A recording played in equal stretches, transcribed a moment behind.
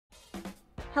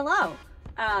Hello.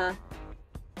 I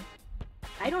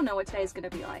don't know what today's gonna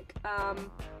be like.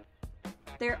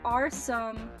 There are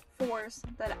some V4s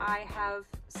that I have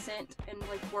sent and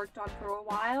worked on for a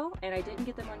while, and I didn't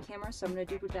get them on camera, so I'm gonna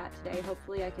do that today.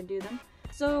 Hopefully I can do them.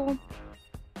 So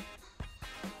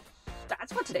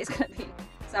that's what today's gonna be.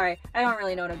 Sorry, I don't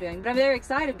really know what I'm doing, but I'm very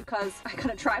excited because I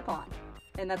got a tripod,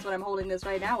 and that's what I'm holding this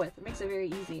right now with. It makes it very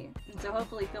easy, and so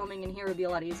hopefully filming in here will be a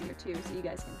lot easier too, so you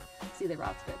guys can see the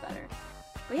routes a bit better.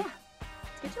 But yeah,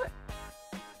 let's get to it.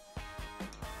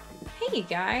 Hey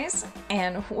guys,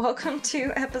 and welcome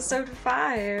to episode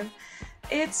 5.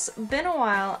 It's been a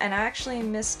while, and I actually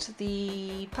missed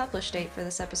the publish date for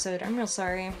this episode. I'm real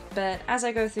sorry, but as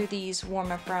I go through these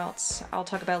warm-up routes, I'll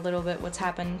talk about a little bit what's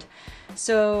happened.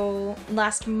 So,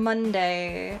 last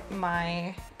Monday,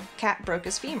 my cat broke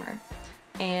his femur,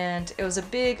 and it was a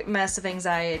big mess of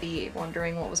anxiety,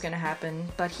 wondering what was going to happen,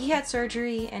 but he had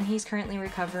surgery, and he's currently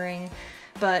recovering.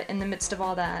 But in the midst of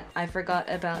all that, I forgot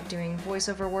about doing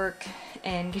voiceover work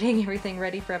and getting everything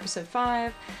ready for episode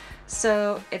 5,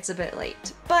 so it's a bit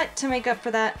late. But to make up for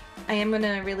that, I am going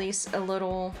to release a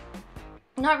little,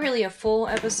 not really a full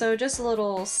episode, just a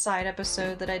little side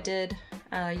episode that I did.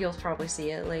 You'll probably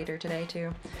see it later today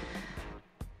too.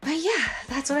 But yeah,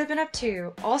 that's what I've been up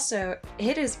to. Also,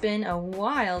 it has been a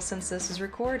while since this was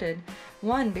recorded.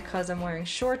 One, because I'm wearing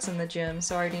shorts in the gym,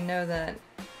 so I already know that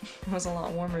it was a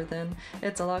lot warmer then.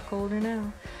 It's a lot colder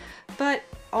now. But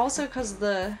also because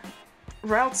the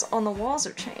routes on the walls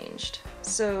are changed.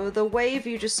 So the wave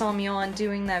you just saw me on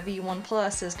doing that V1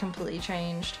 Plus is completely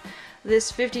changed.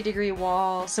 This 50-degree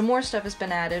wall, some more stuff has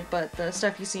been added, but the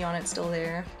stuff you see on it's still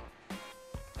there.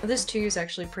 This too is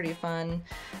actually pretty fun.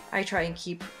 I try and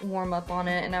keep warm up on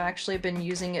it, and I've actually been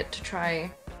using it to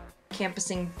try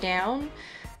campusing down.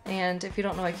 And if you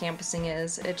don't know what campusing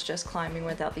is, it's just climbing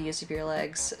without the use of your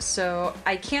legs. So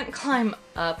I can't climb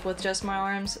up with just my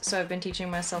arms, so I've been teaching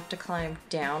myself to climb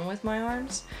down with my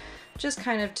arms. Just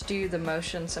kind of to do the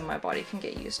motion so my body can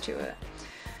get used to it.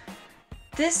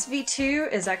 This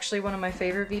V2 is actually one of my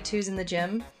favorite V2s in the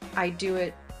gym. I do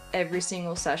it every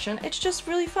single session. It's just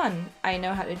really fun. I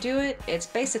know how to do it. It's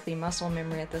basically muscle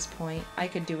memory at this point. I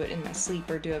could do it in my sleep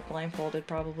or do it blindfolded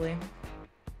probably.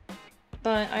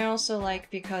 But I also like,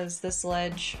 because this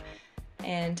ledge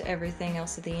and everything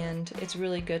else at the end, it's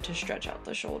really good to stretch out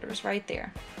the shoulders right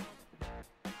there.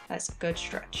 That's a good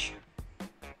stretch.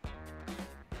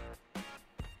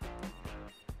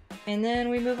 And then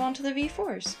we move on to the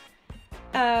V4s.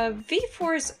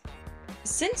 V4s,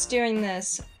 since doing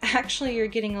this, actually you're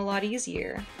getting a lot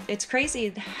easier. It's crazy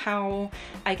how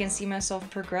I can see myself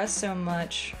progress so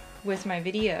much with my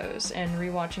videos and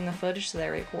rewatching the footage that I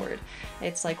record.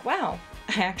 It's like, wow,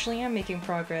 I actually am making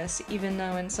progress, even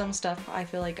though in some stuff I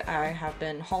feel like I have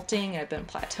been halting, I've been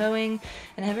plateauing,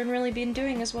 and haven't really been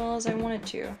doing as well as I wanted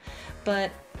to.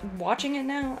 But watching it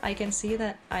now, I can see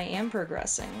that I am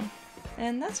progressing,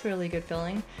 and that's a really good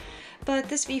feeling. But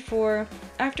this V4,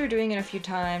 after doing it a few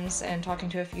times and talking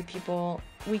to a few people,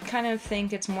 we kind of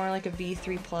think it's more like a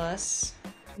V3 plus.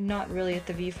 Not really at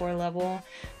the V4 level,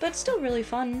 but still really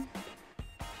fun.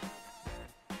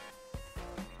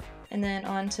 And then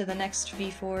on to the next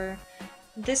V4.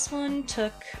 This one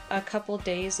took a couple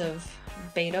days of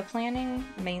beta planning,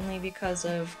 mainly because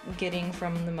of getting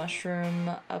from the mushroom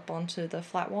up onto the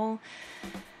flat wall.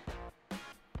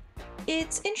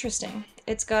 It's interesting.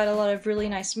 It's got a lot of really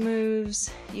nice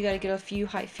moves. You gotta get a few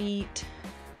high feet,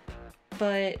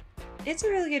 but it's a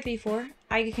really good V4.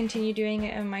 I could continue doing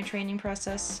it in my training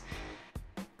process.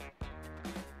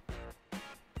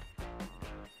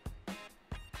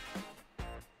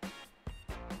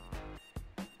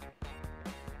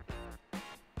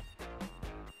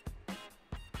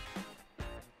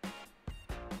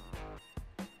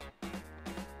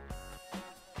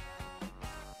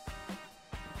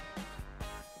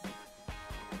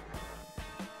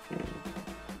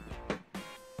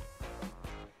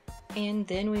 And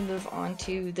then we move on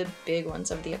to the big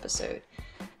ones of the episode.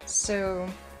 So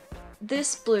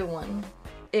this blue one,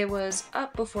 it was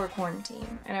up before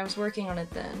quarantine, and I was working on it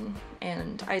then,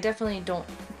 and I definitely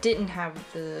didn't have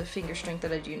the finger strength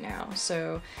that I do now,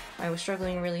 so I was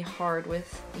struggling really hard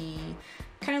with the,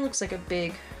 kind of looks like a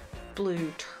big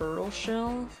blue turtle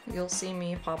shell. You'll see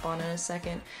me pop on in a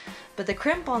second, but the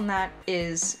crimp on that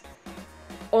is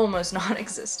almost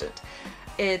non-existent.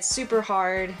 It's super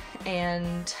hard,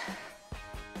 and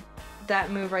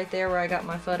that move right there where I got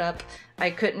my foot up,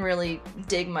 I couldn't really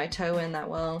dig my toe in that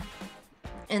well.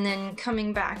 And then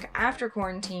coming back after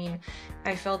quarantine,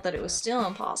 I felt that it was still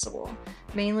impossible,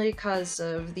 mainly because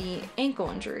of the ankle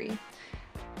injury.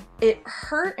 It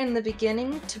hurt in the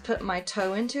beginning to put my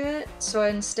toe into it, so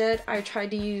instead I tried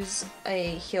to use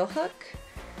a heel hook,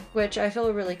 which I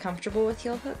feel really comfortable with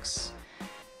heel hooks.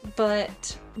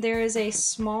 But there is a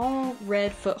small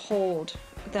red foothold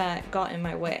that got in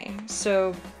my way.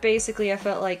 So basically I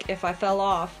felt like if I fell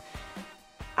off,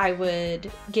 I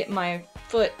would get my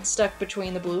foot stuck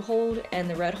between the blue hold and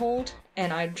the red hold,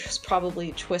 and I'd just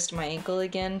probably twist my ankle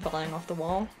again falling off the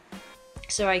wall.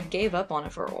 So I gave up on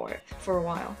it for a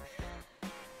while.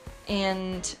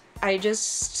 And I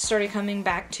just started coming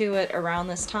back to it around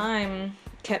this time,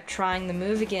 kept trying the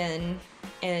move again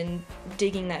and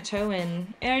digging that toe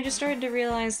in, and I just started to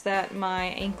realize that my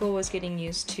ankle was getting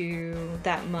used to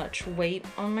that much weight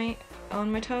on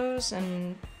my toes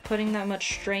and putting that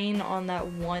much strain on that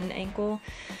one ankle,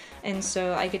 and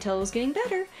so I could tell it was getting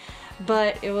better,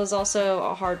 but it was also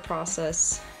a hard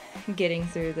process getting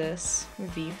through this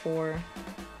V4.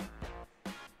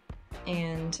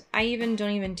 And I don't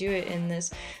even do it in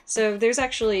this. So there's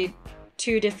actually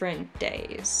 2 different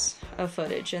days of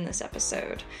footage in this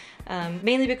episode.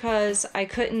 Mainly because I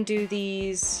couldn't do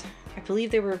these, I believe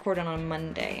they were recorded on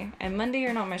Monday, and Monday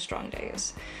are not my strong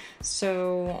days.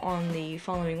 So on the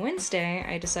following Wednesday,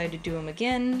 I decided to do them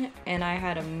again, and I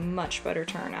had a much better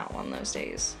turnout on those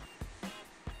days.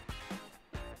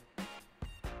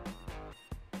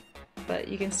 But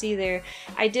you can see there,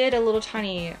 I did a little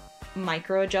tiny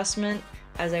micro adjustment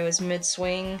as I was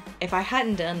mid-swing. If I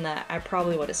hadn't done that, I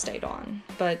probably would have stayed on.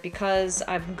 But because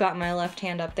I've got my left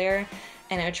hand up there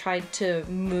and I tried to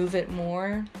move it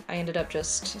more, I ended up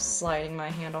just sliding my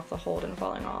hand off the hold and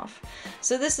falling off.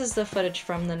 So this is the footage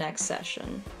from the next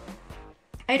session.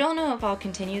 I don't know if I'll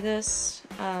continue this,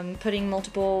 putting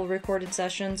multiple recorded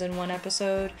sessions in one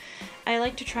episode. I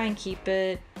like to try and keep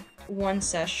it one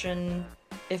session.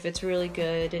 If it's really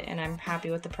good and I'm happy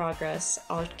with the progress,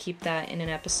 I'll keep that in an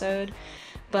episode.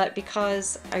 But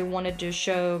because I wanted to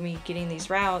show me getting these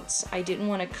routes, I didn't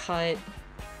want to cut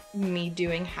me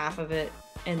doing half of it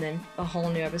and then a whole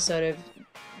new episode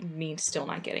of me still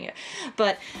not getting it.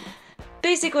 But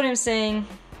basically what I'm saying,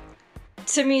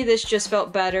 to me this just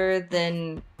felt better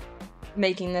than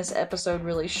making this episode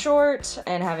really short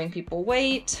and having people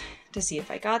wait to see if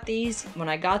I got these. When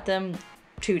I got them,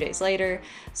 2 days later,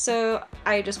 so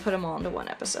I just put them all into one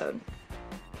episode.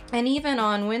 And even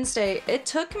on Wednesday, it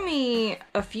took me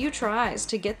a few tries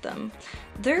to get them.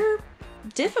 They're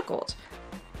difficult.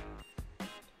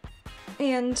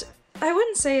 And I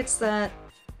wouldn't say it's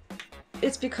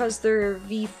because they're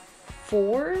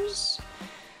V4s.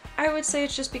 I would say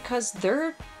it's just because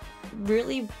they're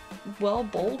really well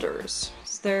boulders.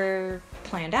 They're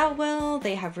planned out well,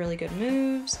 they have really good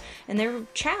moves, and they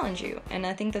challenge you, and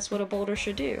I think that's what a boulder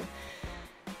should do.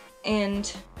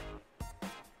 And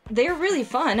they're really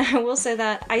fun. I will say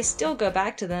that. I still go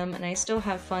back to them, and I still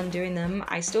have fun doing them.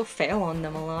 I still fail on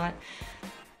them a lot.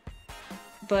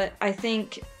 But I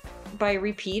think by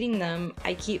repeating them,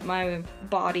 I keep my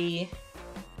body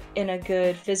in a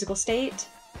good physical state,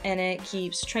 and it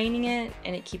keeps training it,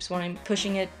 and it keeps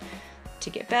pushing it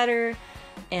to get better,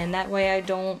 and that way I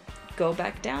don't go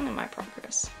back down in my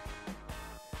progress.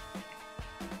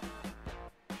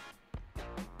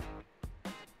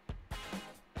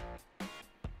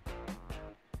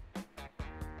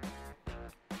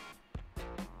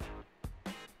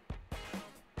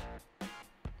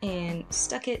 And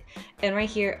stuck it, and right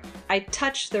here I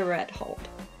touched the red hold.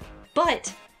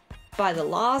 But by the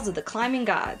laws of the climbing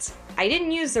gods, I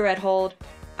didn't use the red hold,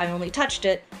 I only touched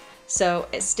it, so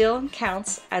it still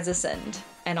counts as ascend,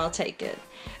 and I'll take it.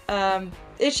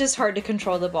 It's just hard to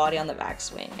control the body on the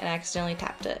backswing, and I accidentally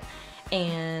tapped it.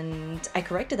 And I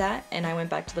corrected that, and I went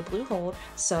back to the blue hold,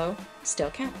 so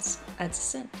still counts as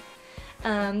ascend.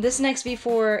 This next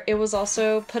V4, it was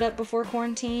also put up before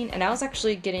quarantine, and I was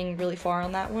actually getting really far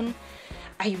on that one.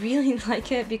 I really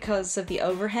like it because of the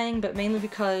overhang, but mainly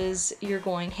because you're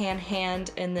going hand-hand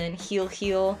and then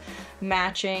heel-heel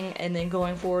matching and then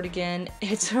going forward again.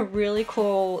 It's a really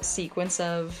cool sequence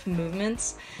of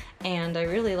movements, and I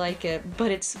really like it.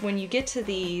 But it's when you get to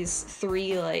these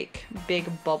 3 like big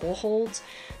bubble holds,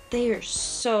 they are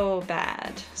so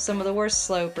bad. Some of the worst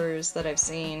slopers that I've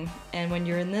seen, and when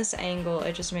you're in this angle,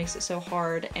 it just makes it so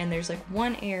hard, and there's like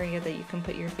one area that you can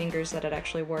put your fingers that it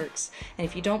actually works, and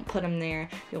if you don't put them there,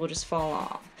 it will just fall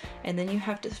off. And then you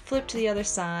have to flip to the other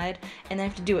side, and then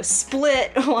have to do a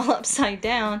split while upside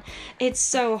down. It's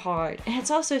so hard, and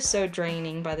it's also so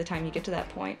draining by the time you get to that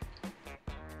point.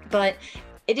 But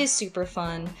it is super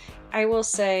fun. I will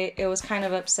say it was kind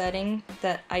of upsetting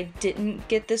that I didn't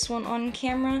get this one on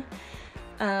camera.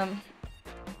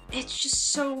 It's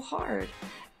just so hard.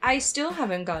 I still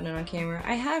haven't gotten it on camera.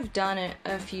 I have done it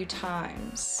a few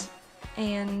times,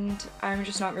 and I'm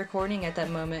just not recording at that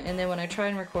moment, and then when I try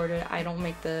and record it, I don't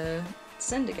make the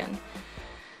send again.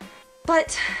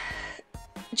 But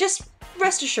just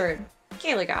rest assured,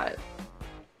 Kayla got it.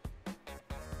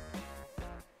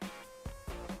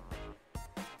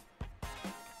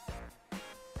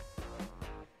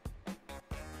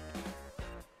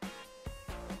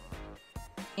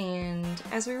 And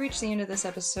as we reach the end of this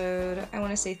episode, I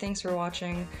want to say thanks for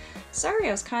watching. Sorry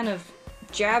I was kind of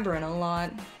jabbering a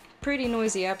lot. Pretty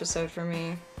noisy episode for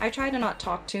me. I try to not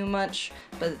talk too much,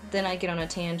 but then I get on a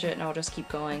tangent and I'll just keep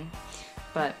going.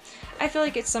 But I feel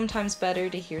like it's sometimes better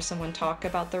to hear someone talk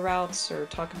about the routes or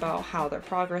talk about how their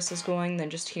progress is going than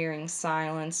just hearing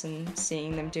silence and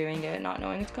seeing them doing it and not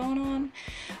knowing what's going on.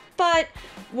 But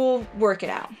we'll work it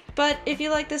out. But if you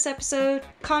like this episode,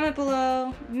 comment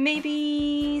below,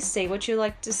 maybe say what you'd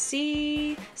like to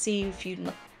see if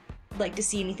you'd like to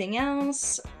see anything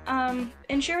else, and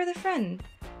share with a friend.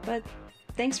 But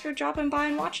thanks for dropping by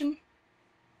and watching.